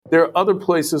There are other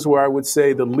places where I would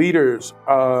say the leaders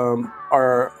are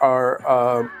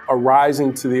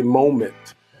rising to the moment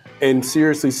and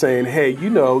seriously saying, hey,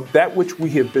 that which we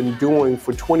have been doing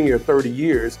for 20 or 30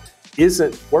 years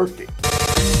isn't working.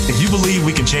 If you believe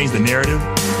we can change the narrative,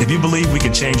 if you believe we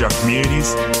can change our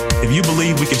communities, if you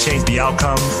believe we can change the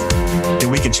outcomes, then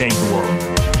we can change the world.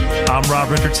 I'm Rob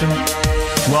Rickerton.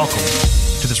 Welcome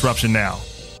to Disruption Now.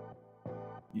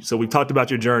 So we've talked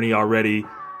about your journey already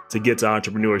to get to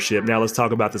entrepreneurship. Now let's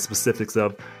talk about the specifics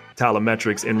of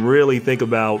Talametrics and really think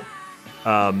about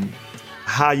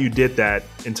how you did that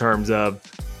in terms of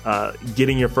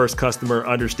getting your first customer,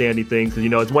 understanding things.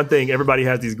 Because, it's one thing, everybody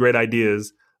has these great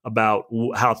ideas about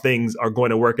how things are going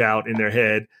to work out in their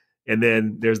head. And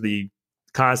then there's the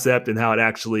concept and how it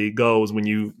actually goes when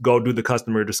you go do the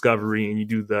customer discovery and you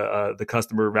do the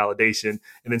customer validation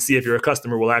and then see if your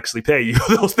customer will actually pay you.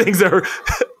 Those things are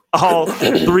all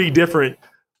three different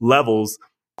levels.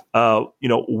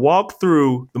 Walk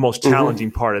through the most challenging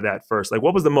part of that first. Like,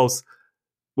 what was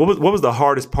the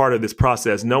hardest part of this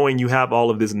process, knowing you have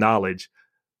all of this knowledge,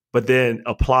 but then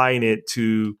applying it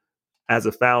to as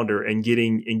a founder and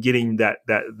getting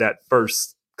that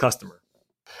first customer?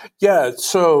 Yeah.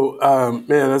 So,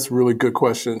 man, that's a really good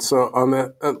question. So on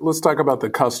that, let's talk about the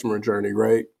customer journey,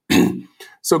 right?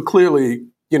 So clearly,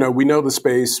 we know the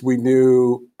space, we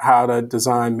knew how to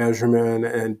design measurement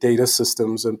and data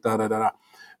systems and da-da-da-da.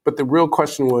 But the real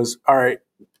question was, all right,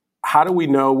 how do we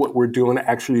know what we're doing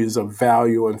actually is of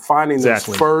value, and finding those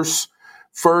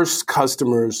first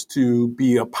customers to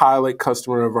be a pilot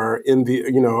customer of our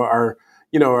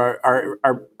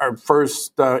our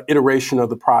first iteration of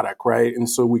the product, right? And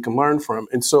so we can learn from.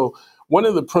 And so one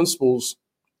of the principles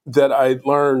that I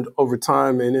learned over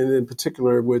time, and in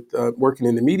particular with working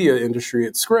in the media industry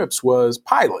at Scripps, was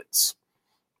pilots.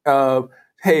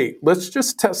 Hey, let's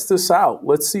just test this out.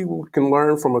 Let's see what we can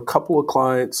learn from a couple of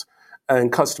clients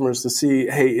and customers to see,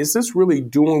 hey, is this really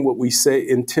doing what we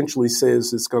intentionally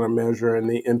says it's going to measure, and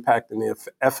the impact and the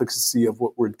efficacy of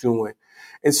what we're doing?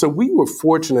 And so we were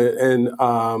fortunate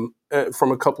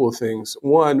from a couple of things.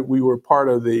 One, we were part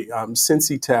of the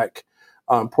CincyTech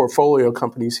portfolio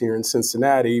companies here in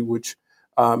Cincinnati, which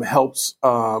helps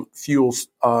fuel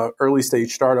early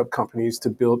stage startup companies to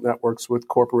build networks with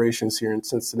corporations here in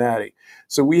Cincinnati.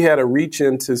 So we had to reach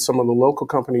into some of the local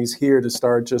companies here to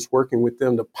start just working with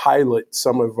them to pilot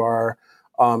some of our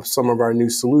new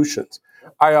solutions.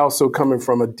 I also, coming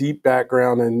from a deep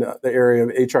background in the area of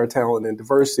HR talent and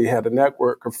diversity, had a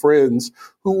network of friends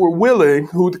who were willing,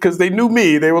 because they knew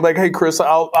me, they were like, "Hey, Chris,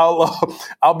 I'll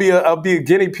be a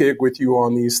guinea pig with you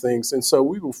on these things." And so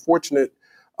we were fortunate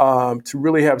to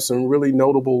really have some really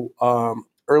notable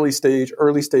early stage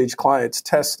clients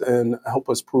test and help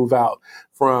us prove out,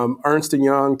 from Ernst &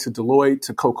 Young to Deloitte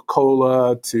to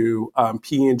Coca-Cola to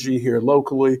P&G here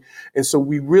locally. And so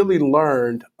we really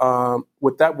learned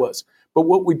what that was. But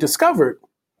what we discovered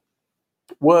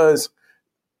was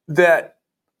that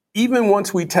even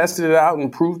once we tested it out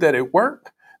and proved that it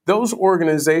worked, those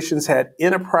organizations had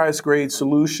enterprise-grade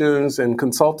solutions and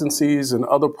consultancies and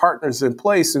other partners in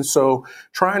place. And so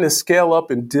trying to scale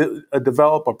up and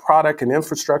develop a product and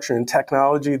infrastructure and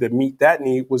technology that meet that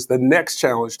need was the next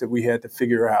challenge that we had to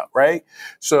figure out, right?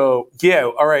 So, yeah,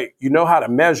 all right, you know how to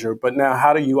measure, but now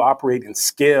how do you operate and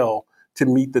scale to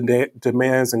meet the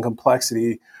demands and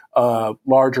complexity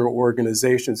larger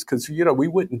organizations? Because, we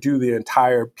wouldn't do the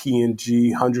entire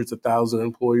P&G, hundreds of thousands of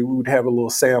employees. We would have a little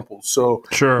sample. So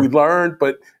we learned,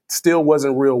 but still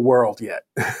wasn't real world yet.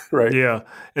 Right. Yeah.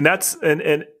 And that's,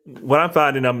 and what I'm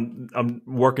finding, I'm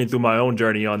working through my own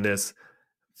journey on this,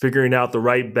 figuring out the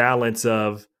right balance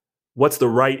of what's the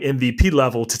right MVP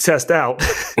level to test out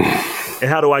and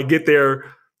how do I get there?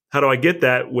 How do I get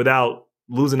that without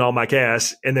losing all my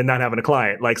cash and then not having a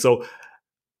client?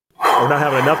 Or not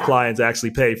having enough clients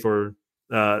actually pay for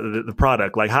the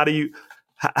product. Like, how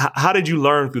did you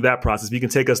learn through that process? If you can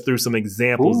take us through some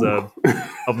examples of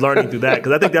learning through that,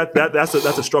 because I think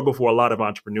that's a struggle for a lot of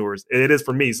entrepreneurs. It is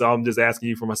for me, so I'm just asking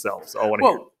you for myself. So I want to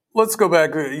hear. Let's go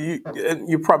back.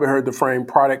 You probably heard the frame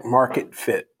product market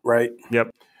fit, right?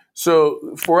 Yep.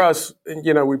 So for us,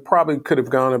 we probably could have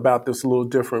gone about this a little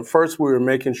different. First, we were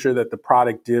making sure that the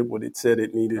product did what it said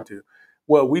it needed to.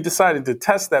 Well, we decided to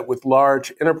test that with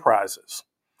large enterprises.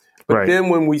 But then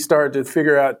when we started to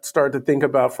think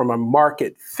about from a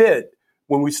market fit,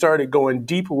 when we started going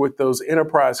deeper with those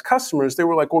enterprise customers, they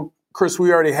were like, well, Chris,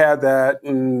 we already had that.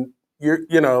 And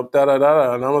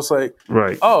da-da-da-da. And I was like,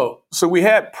 oh, so we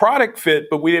had product fit,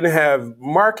 but we didn't have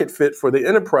market fit for the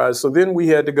enterprise. So then we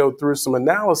had to go through some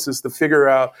analysis to figure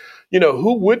out,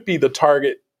 who would be the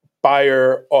target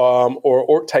buyer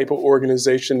or type of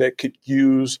organization that could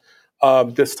use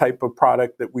this type of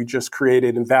product that we just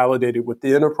created and validated with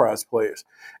the enterprise players.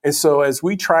 And so as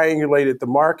we triangulated the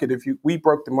market, we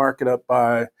broke the market up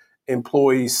by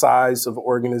employee size of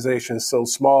organizations, so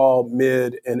small,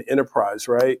 mid, and enterprise,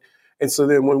 right? And so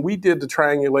then when we did the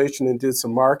triangulation and did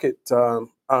some market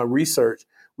research,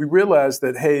 we realized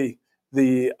that, hey,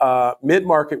 the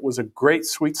mid-market was a great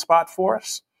sweet spot for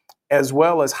us, as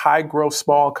well as high growth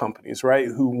small companies, right?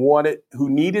 Who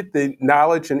needed the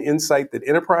knowledge and insight that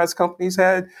enterprise companies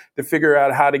had to figure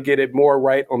out how to get it more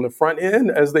right on the front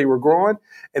end as they were growing.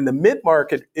 And the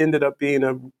mid-market ended up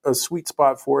being a sweet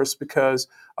spot for us because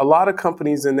a lot of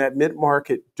companies in that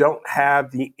mid-market don't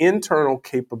have the internal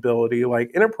capability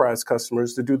like enterprise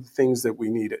customers to do the things that we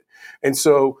needed. And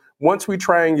so once we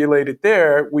triangulated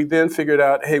there, we then figured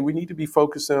out, hey, we need to be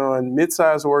focusing on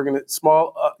mid-size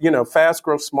fast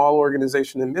growth small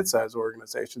organization and mid-size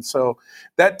organizations. So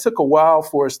that took a while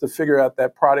for us to figure out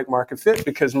that product market fit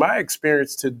because my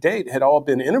experience to date had all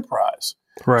been enterprise.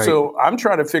 Right. So I'm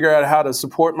trying to figure out how to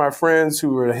support my friends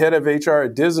who are the head of HR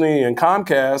at Disney and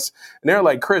Comcast. And they're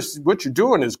like, Chris, what you're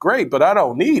doing is great, but I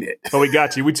don't need it. Oh, we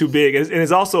got you. We're too big. And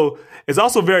it's also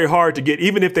very hard to get,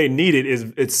 even if they need it,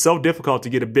 it's so difficult to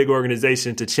get a big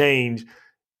organization to change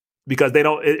because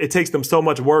it takes them so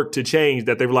much work to change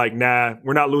that they're like, nah,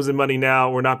 we're not losing money now.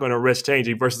 We're not going to risk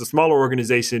changing versus a smaller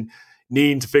organization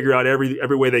needing to figure out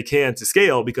every way they can to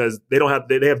scale because they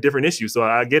have different issues. So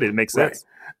I get it. It makes sense. Right.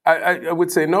 I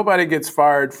would say nobody gets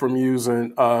fired from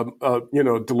using,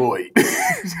 Deloitte.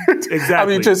 Exactly. I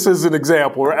mean, just as an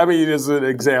example.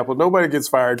 Nobody gets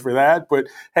fired for that. But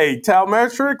hey,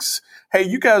 Talmetrics, hey,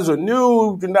 you guys are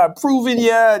new. You're not proven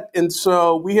yet. And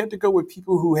so we had to go with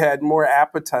people who had more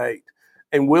appetite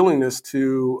and willingness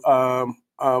to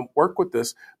work with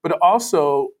this, but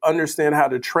also understand how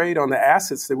to trade on the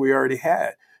assets that we already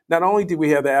had. Not only did we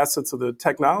have the assets of the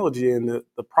technology and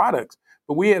the products,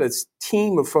 but we had a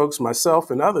team of folks, myself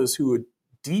and others, who were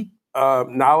deep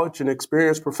knowledge and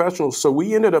experienced professionals. So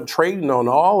we ended up trading on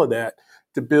all of that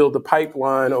to build the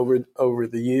pipeline over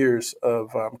the years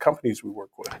of companies we work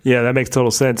with. Yeah, that makes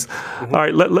total sense. Mm-hmm. All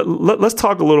right, let's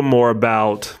talk a little more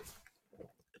about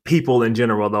people in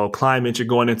general, though. Climates, you're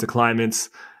going into climates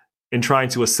and trying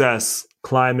to assess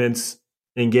climates,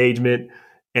 engagement,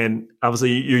 and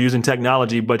obviously you're using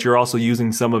technology, but you're also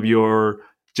using some of your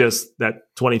just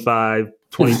that 25,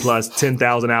 20 plus,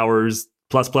 10,000 hours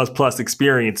plus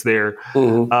experience there.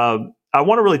 Mm-hmm. I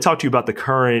want to really talk to you about the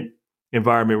current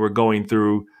environment we're going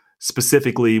through,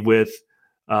 specifically with,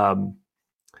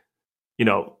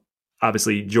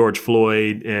 obviously George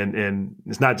Floyd, and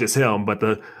it's not just him, but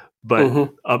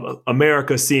mm-hmm.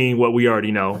 America seeing what we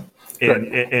already know,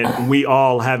 and we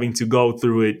all having to go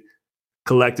through it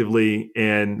collectively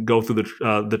and go through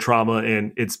the trauma,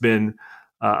 and it's been,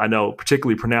 I know,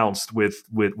 particularly pronounced with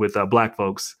Black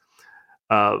folks.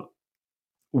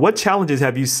 What challenges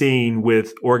have you seen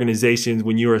with organizations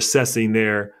when you're assessing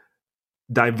their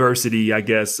diversity, I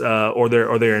guess, or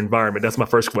their environment? That's my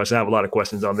first question. I have a lot of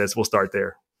questions on this. We'll start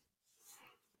there.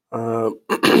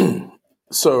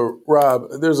 So, Rob,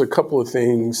 there's a couple of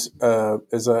things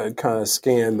as I kind of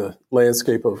scan the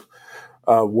landscape of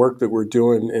work that we're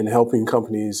doing in helping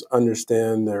companies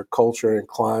understand their culture and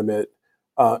climate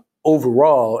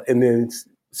overall, and then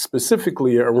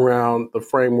specifically around the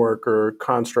framework or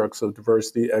constructs of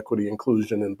diversity, equity,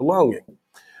 inclusion, and belonging.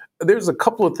 There's a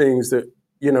couple of things that,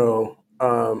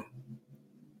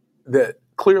 that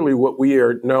clearly what we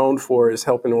are known for is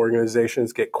helping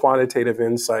organizations get quantitative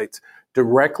insights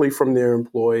directly from their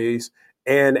employees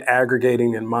and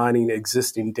aggregating and mining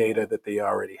existing data that they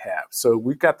already have. So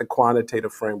we've got the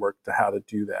quantitative framework to how to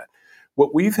do that.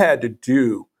 What we've had to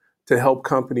do to help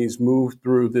companies move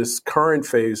through this current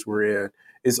phase we're in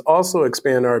is also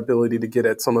expand our ability to get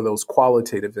at some of those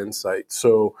qualitative insights.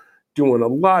 So doing a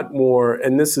lot more,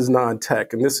 and this is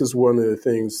non-tech, and this is one of the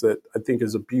things that I think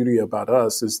is a beauty about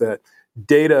us, is that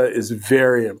data is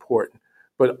very important,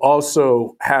 but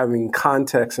also having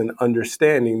context and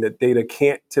understanding that data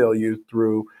can't tell you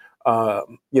through,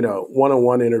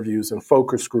 one-on-one interviews and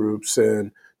focus groups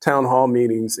and town hall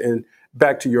meetings. And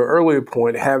back to your earlier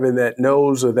point, having that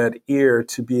nose or that ear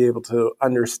to be able to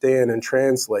understand and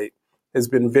translate has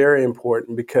been very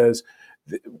important, because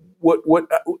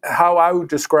how I would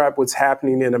describe what's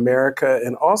happening in America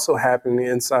and also happening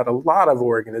inside a lot of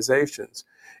organizations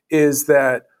is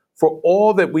that for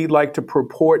all that we like to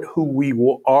purport who we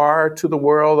are to the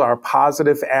world, our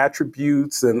positive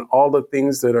attributes and all the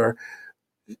things that are,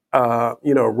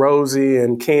 rosy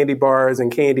and candy bars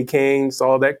and candy canes,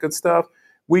 all that good stuff,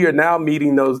 we are now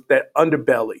meeting that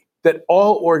underbelly that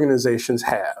all organizations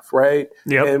have, right?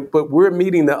 Yep. But we're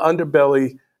meeting the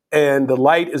underbelly, and the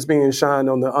light is being shined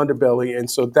on the underbelly. And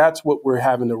so that's what we're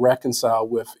having to reconcile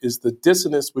with, is the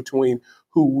dissonance between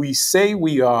who we say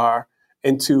we are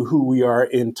and to who we are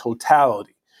in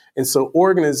totality. And so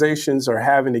organizations are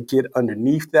having to get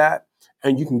underneath that.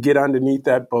 And you can get underneath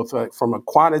that both from a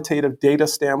quantitative data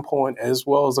standpoint as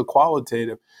well as a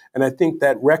qualitative. And I think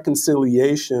that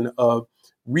reconciliation of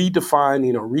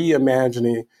redefining or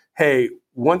reimagining, hey,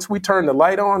 once we turned the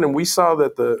light on and we saw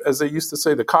that as they used to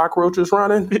say, the cockroaches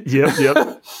running.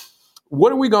 Yep.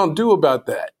 What are we going to do about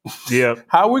that? Yep.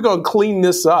 How are we going to clean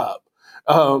this up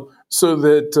so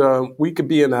that we could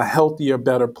be in a healthier,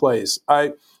 better place?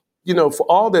 For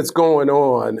all that's going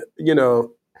on,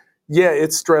 yeah,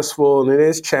 it's stressful and it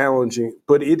is challenging,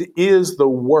 but it is the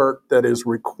work that is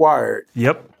required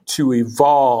to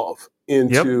evolve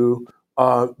into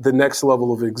the next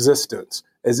level of existence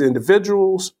as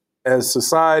individuals, as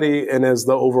society, and as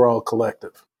the overall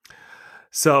collective.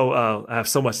 So I have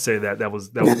so much to say that was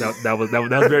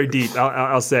very deep.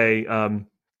 I'll say a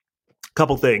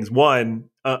couple things. One,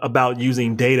 about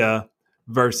using data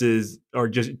versus or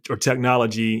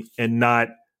technology and not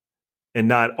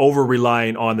over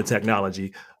relying on the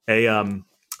technology. Advisor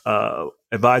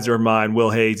of mine,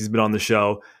 Will Hayes, he's been on the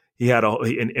show.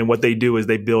 And what they do is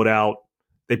they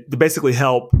basically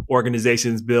help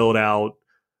organizations build out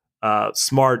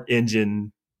smart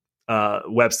engine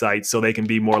websites so they can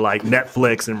be more like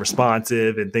Netflix and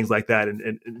responsive and things like that.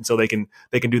 And so they can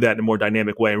do that in a more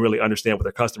dynamic way and really understand what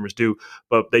their customers do.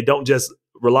 But they don't just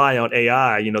rely on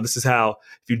AI. This is how,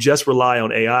 if you just rely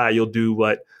on AI, you'll do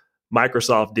what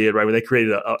Microsoft did, right? When they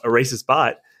created a racist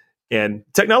bot, and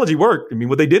technology worked. I mean,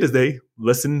 what they did is they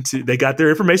got their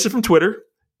information from Twitter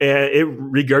and it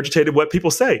regurgitated what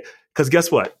people say. Because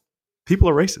guess what? People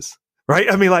are racist.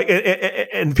 Right. I mean, like,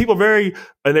 and people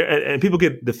and people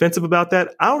get defensive about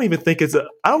that. I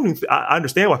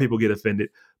understand why people get offended,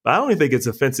 but I don't even think it's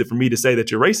offensive for me to say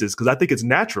that you're racist, because I think it's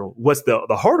natural. What's the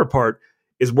harder part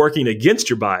is working against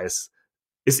your bias.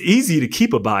 It's easy to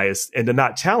keep a bias and to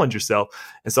not challenge yourself.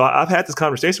 And so I've had this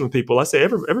conversation with people. I say,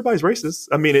 everybody's racist.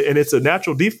 I mean, and it's a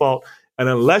natural default. And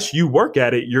unless you work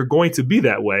at it, you're going to be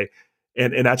that way.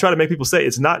 And I try to make people say,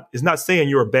 it's not saying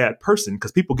you're a bad person,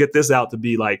 because people get this out to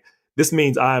be like, this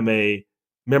means I'm a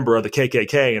member of the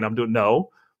KKK, and I'm doing, no,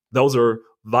 those are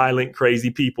violent, crazy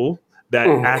people that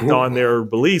act on their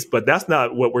beliefs. But that's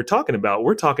not what we're talking about.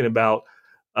 We're talking about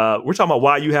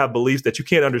why you have beliefs that you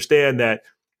can't understand, that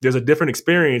there's a different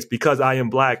experience because I am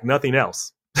Black, nothing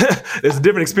else. There's a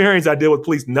different experience I deal with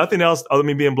police, nothing else other than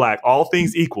me being Black, all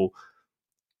things equal.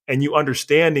 And you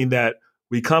understanding that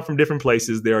we come from different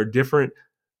places, there are different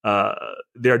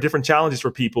challenges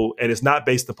for people, and it's not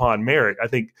based upon merit. I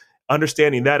think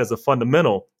understanding that as a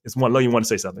fundamental is one. You want to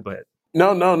say something? Go ahead.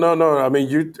 No. I mean,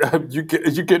 you're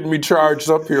getting me charged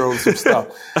up here on some stuff.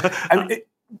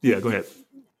 Yeah, go ahead.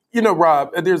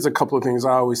 Rob, there's a couple of things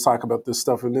I always talk about this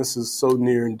stuff, and this is so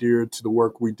near and dear to the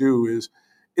work we do.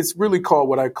 It's really called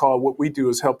what we do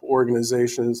is help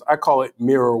organizations. I call it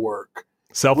mirror work.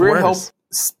 Self-awareness.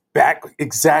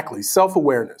 Exactly,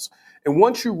 self-awareness. And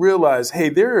once you realize, hey,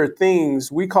 there are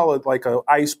things, we call it like an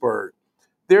iceberg.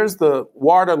 There's the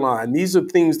waterline. These are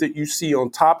things that you see on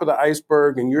top of the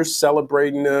iceberg, and you're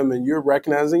celebrating them and you're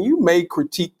recognizing. You may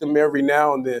critique them every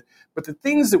now and then, but the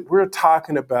things that we're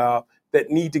talking about that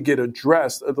need to get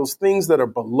addressed are those things that are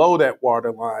below that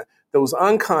waterline, those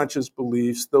unconscious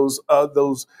beliefs, those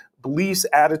beliefs,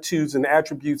 attitudes, and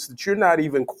attributes that you're not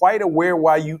even quite aware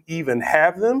why you even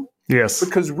have them. Yes.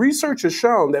 Because research has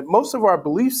shown that most of our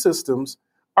belief systems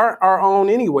aren't our own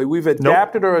anyway. We've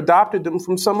adapted or adopted them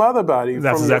from some other body,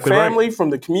 That's from exactly your family, right. From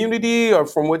the community, or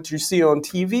from what you see on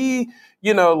TV.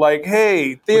 Like,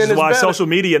 hey, thin Which is why better. social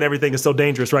media and everything is so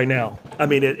dangerous right now. I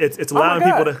mean, it's allowing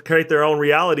people to create their own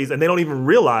realities, and they don't even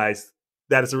realize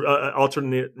that it's an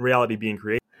alternate reality being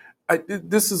created.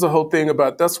 This is the whole thing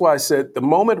about, that's why I said the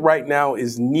moment right now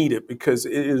is needed, because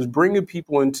it is bringing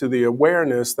people into the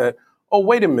awareness that, oh,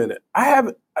 wait a minute,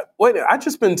 I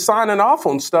just been signing off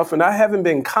on stuff and I haven't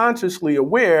been consciously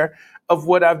aware of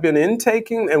what I've been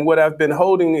intaking and what I've been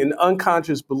holding in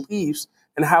unconscious beliefs,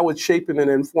 and how it's shaping and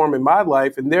informing my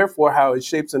life, and therefore how it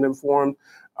shapes and informs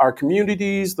our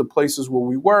communities, the places where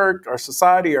we work, our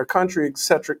society, our country, et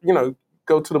cetera.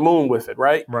 Go to the moon with it,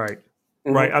 right? Right.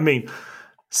 Mm-hmm. Right. I mean,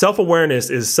 self-awareness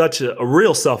is such a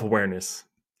real self-awareness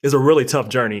is a really tough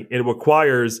journey. It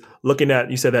requires looking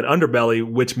at, you said, that underbelly,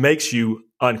 which makes you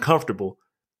uncomfortable.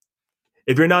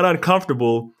 If you're not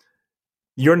uncomfortable,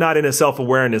 you're not in a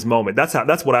self-awareness moment.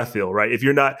 That's what I feel, right? If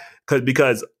you're not,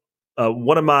 because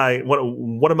one of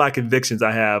my convictions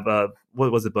I have.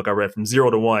 What was the book I read, From Zero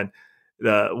to One?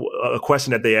 A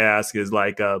question that they ask is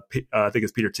like, I think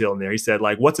it's Peter Thiel in there. He said,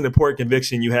 like, what's an important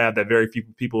conviction you have that very few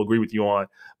people agree with you on?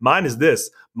 Mine is this: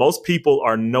 most people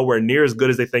are nowhere near as good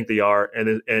as they think they are,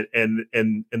 and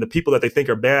the people that they think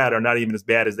are bad are not even as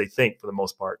bad as they think for the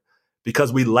most part,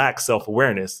 because we lack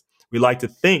self-awareness. We like to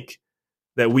think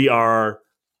that we are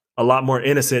a lot more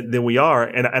innocent than we are.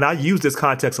 And I use this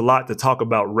context a lot to talk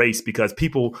about race, because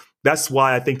that's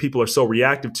why I think people are so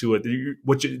reactive to it.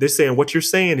 They're saying, what you're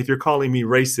saying, if you're calling me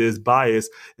racist, biased,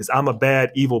 is I'm a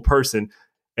bad, evil person.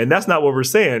 And that's not what we're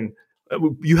saying.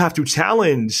 You have to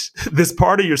challenge this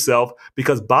part of yourself,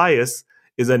 because bias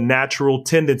is a natural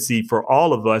tendency for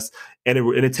all of us. And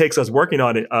it takes us working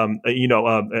on it.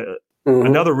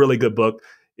 Another really good book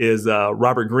is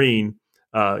Robert Greene.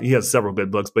 He has several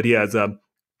good books, but he has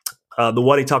the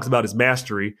one he talks about is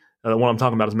Mastery. The one I'm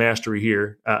talking about is Mastery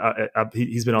here.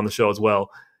 He's been on the show as well.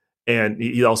 And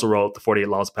he also wrote The 48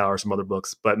 Laws of Power, some other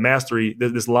books. But Mastery,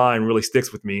 this line really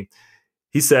sticks with me.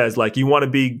 He says, like, you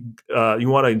want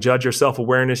to judge your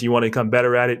self-awareness, you want to become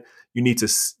better at it, you need to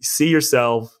see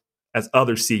yourself as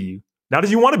others see you. Not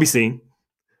as you want to be seen,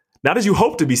 not as you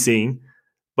hope to be seen,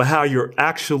 but how you're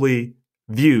actually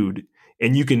viewed.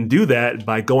 And you can do that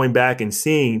by going back and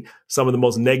seeing some of the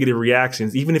most negative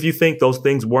reactions. Even if you think those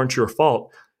things weren't your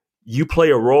fault, you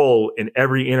play a role in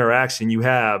every interaction you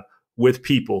have with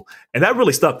people. And that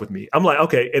really stuck with me. I'm like,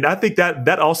 okay. And I think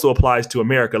that also applies to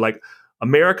America. Like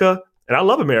America, and I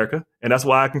love America, and that's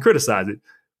why I can criticize it.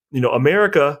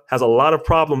 America has a lot of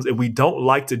problems, and we don't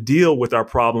like to deal with our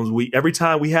problems. Every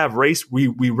time we have race, we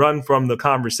run from the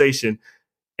conversation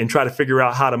and try to figure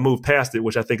out how to move past it,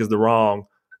 which I think is the wrong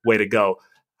way to go.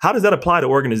 How does that apply to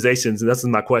organizations? And this is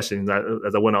my question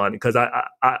as I went on, because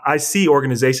I see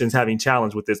organizations having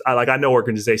challenge with this. I know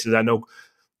organizations. I know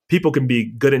people can be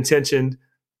good intentioned.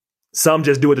 Some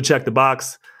just do it to check the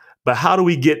box. But how do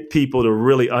we get people to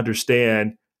really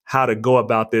understand how to go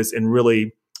about this and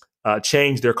really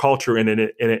change their culture in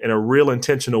a real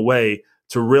intentional way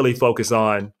to really focus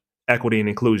on equity and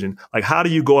inclusion? Like, how do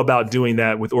you go about doing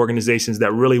that with organizations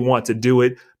that really want to do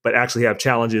it, but actually have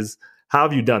challenges? How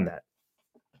have you done that?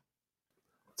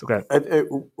 It's okay.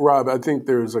 Rob, I think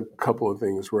there's a couple of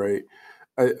things, right?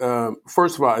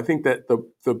 First of all, I think that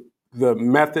the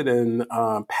method and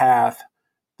path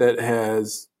that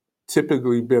has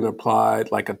typically been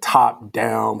applied, like a top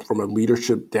down, from a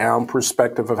leadership down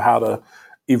perspective of how to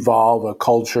evolve a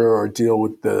culture or deal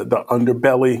with the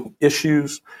underbelly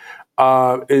issues,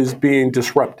 is being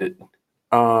disrupted.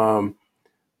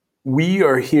 We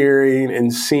are hearing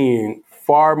and seeing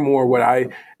far more what I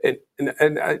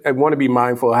want to be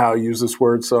mindful of how I use this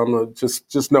word, so I'm gonna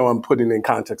just know I'm putting in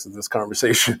context of this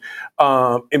conversation.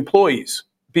 Employees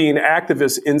being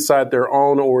activists inside their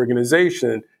own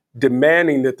organization,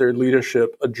 demanding that their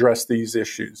leadership address these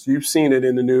issues. You've seen it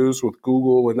in the news with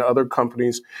Google and other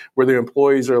companies where their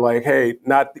employees are like, "Hey,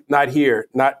 not here,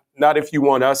 not if you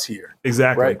want us here."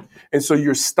 Exactly. Right. And so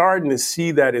you're starting to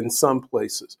see that in some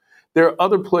places. There are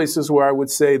other places where I would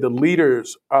say the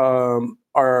leaders are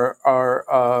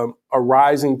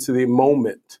rising to the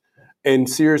moment and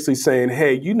seriously saying,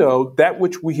 hey, that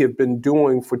which we have been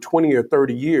doing for 20 or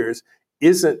 30 years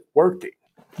isn't working.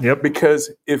 Yep.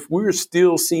 Because if we're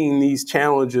still seeing these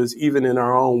challenges, even in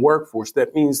our own workforce,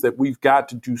 that means that we've got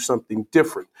to do something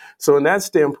different. So in that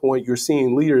standpoint, you're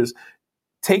seeing leaders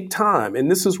take time.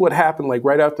 And this is what happened, like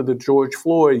right after the George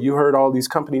Floyd, you heard all these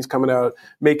companies coming out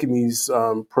making these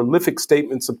prolific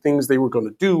statements of things they were going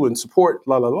to do and support,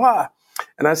 la, la, la.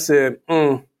 And I said,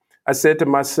 I said to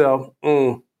myself,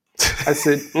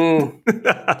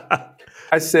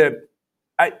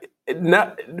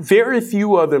 very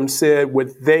few of them said what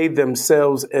they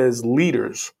themselves as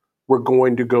leaders were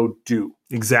going to go do.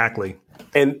 Exactly.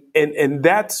 And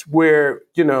that's where,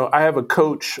 I have a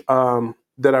coach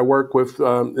that I work with,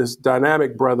 this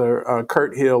dynamic brother,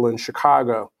 Kurt Hill in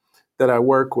Chicago, that I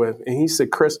work with. And he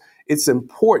said, Chris, it's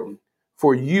important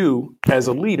for you as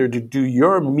a leader to do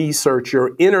your me search,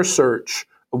 your inner search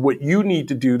of what you need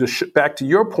to do to, back to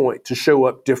your point, to show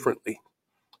up differently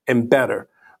and better,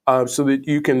 so that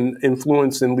you can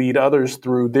influence and lead others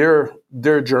through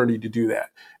their journey to do that.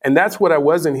 And that's what I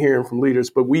wasn't hearing from leaders.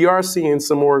 But we are seeing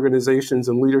some organizations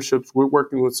and leaderships. We're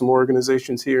working with some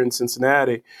organizations here in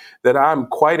Cincinnati that I'm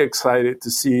quite excited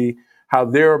to see how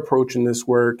they're approaching this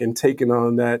work and taking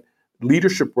on that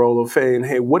leadership role of saying,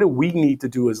 hey, what do we need to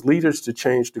do as leaders to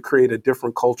change to create a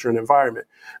different culture and environment?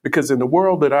 Because in the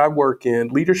world that I work in,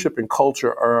 leadership and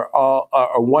culture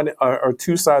are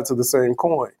two sides of the same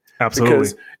coin. Absolutely.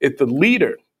 Because if the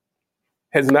leader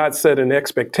has not set an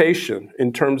expectation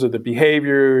in terms of the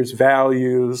behaviors,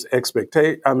 values,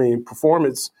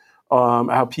 performance,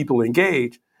 how people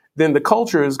engage, then the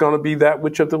culture is going to be that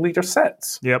which of the leader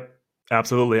sets. Yep,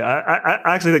 absolutely. I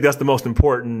actually think that's the most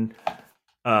important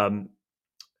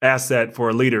asset for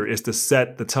a leader, is to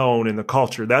set the tone and the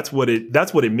culture. That's what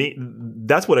it means.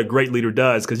 That's what a great leader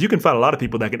does, because you can find a lot of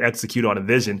people that can execute on a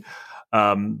vision,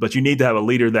 but you need to have a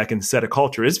leader that can set a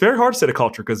culture. It's very hard to set a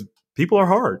culture because people are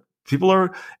hard. People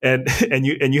are, and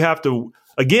you have to,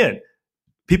 again,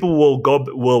 people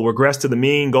will regress to the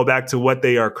mean, go back to what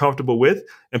they are comfortable with,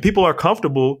 and people are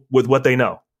comfortable with what they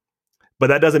know. But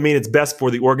that doesn't mean it's best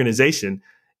for the organization.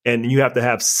 And you have to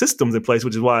have systems in place,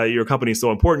 which is why your company is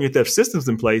so important. You have to have systems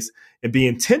in place and be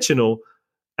intentional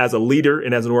as a leader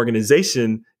and as an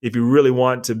organization if you really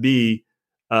want to be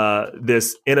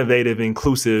this innovative,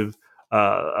 inclusive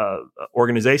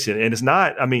organization. And it's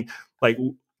not,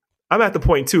 I'm at the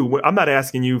point too, I'm not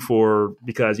asking you for,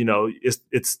 because,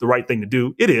 it's the right thing to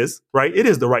do. It is, right? It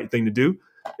is the right thing to do.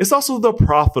 It's also the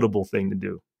profitable thing to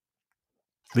do.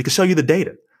 We can show you the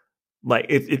data. Like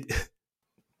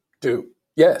Dude,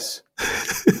 yes.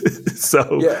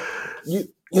 So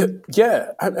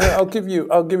I'll give you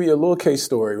a little case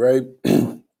story, right?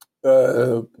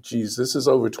 This is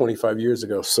over 25 years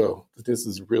ago, so this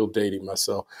is real dating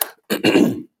myself.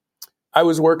 I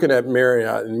was working at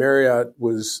Marriott, and Marriott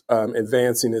was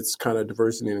advancing its kind of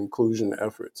diversity and inclusion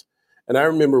efforts. And I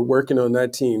remember working on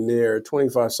that team there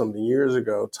 25-something years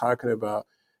ago, talking about,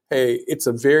 hey, it's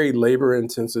a very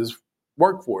labor-intensive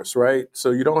workforce, right?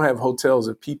 So you don't have hotels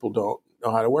if people don't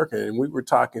know how to work in it. And we were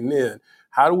talking then,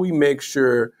 how do we make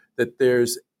sure that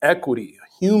there's equity,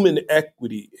 human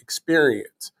equity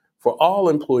experience for all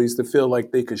employees to feel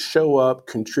like they could show up,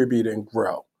 contribute, and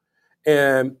grow?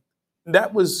 And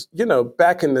that was,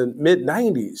 back in the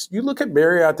mid-90s. You look at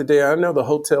Marriott today, I know the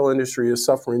hotel industry is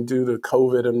suffering due to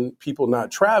COVID and people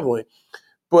not traveling.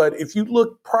 But if you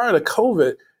look prior to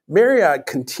COVID, Marriott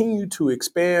continued to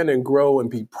expand and grow and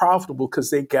be profitable because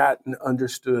they got and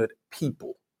understood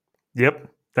people. Yep,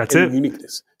 that's it.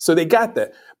 Uniqueness. So they got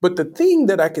that. But the thing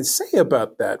that I can say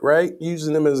about that, right,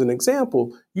 using them as an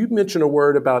example, you mentioned a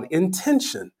word about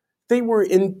intention. They were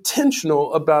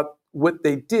intentional about what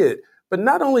they did. But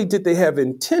not only did they have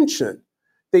intention,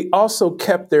 they also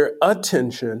kept their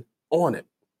attention on it.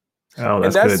 Oh,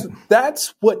 that's good.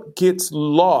 That's what gets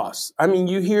lost. I mean,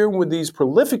 you hear with these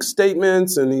prolific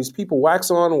statements and these people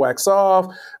wax on, wax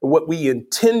off, what we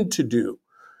intend to do.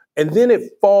 And then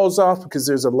it falls off because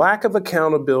there's a lack of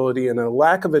accountability and a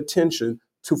lack of attention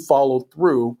to follow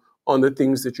through on the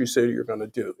things that you say you're going to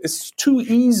do. It's too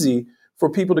easy for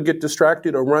people to get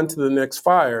distracted or run to the next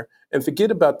fire and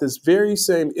forget about this very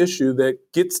same issue that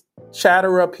gets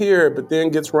chatter up here, but then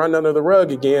gets run under the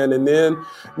rug again. And then,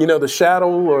 the shadow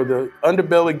or the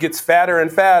underbelly gets fatter and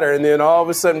fatter. And then all of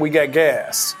a sudden we got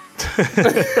gas.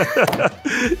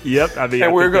 Yep.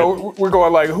 And we're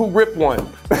going like, who ripped one? No,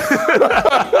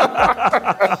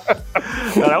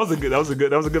 that was a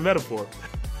good metaphor.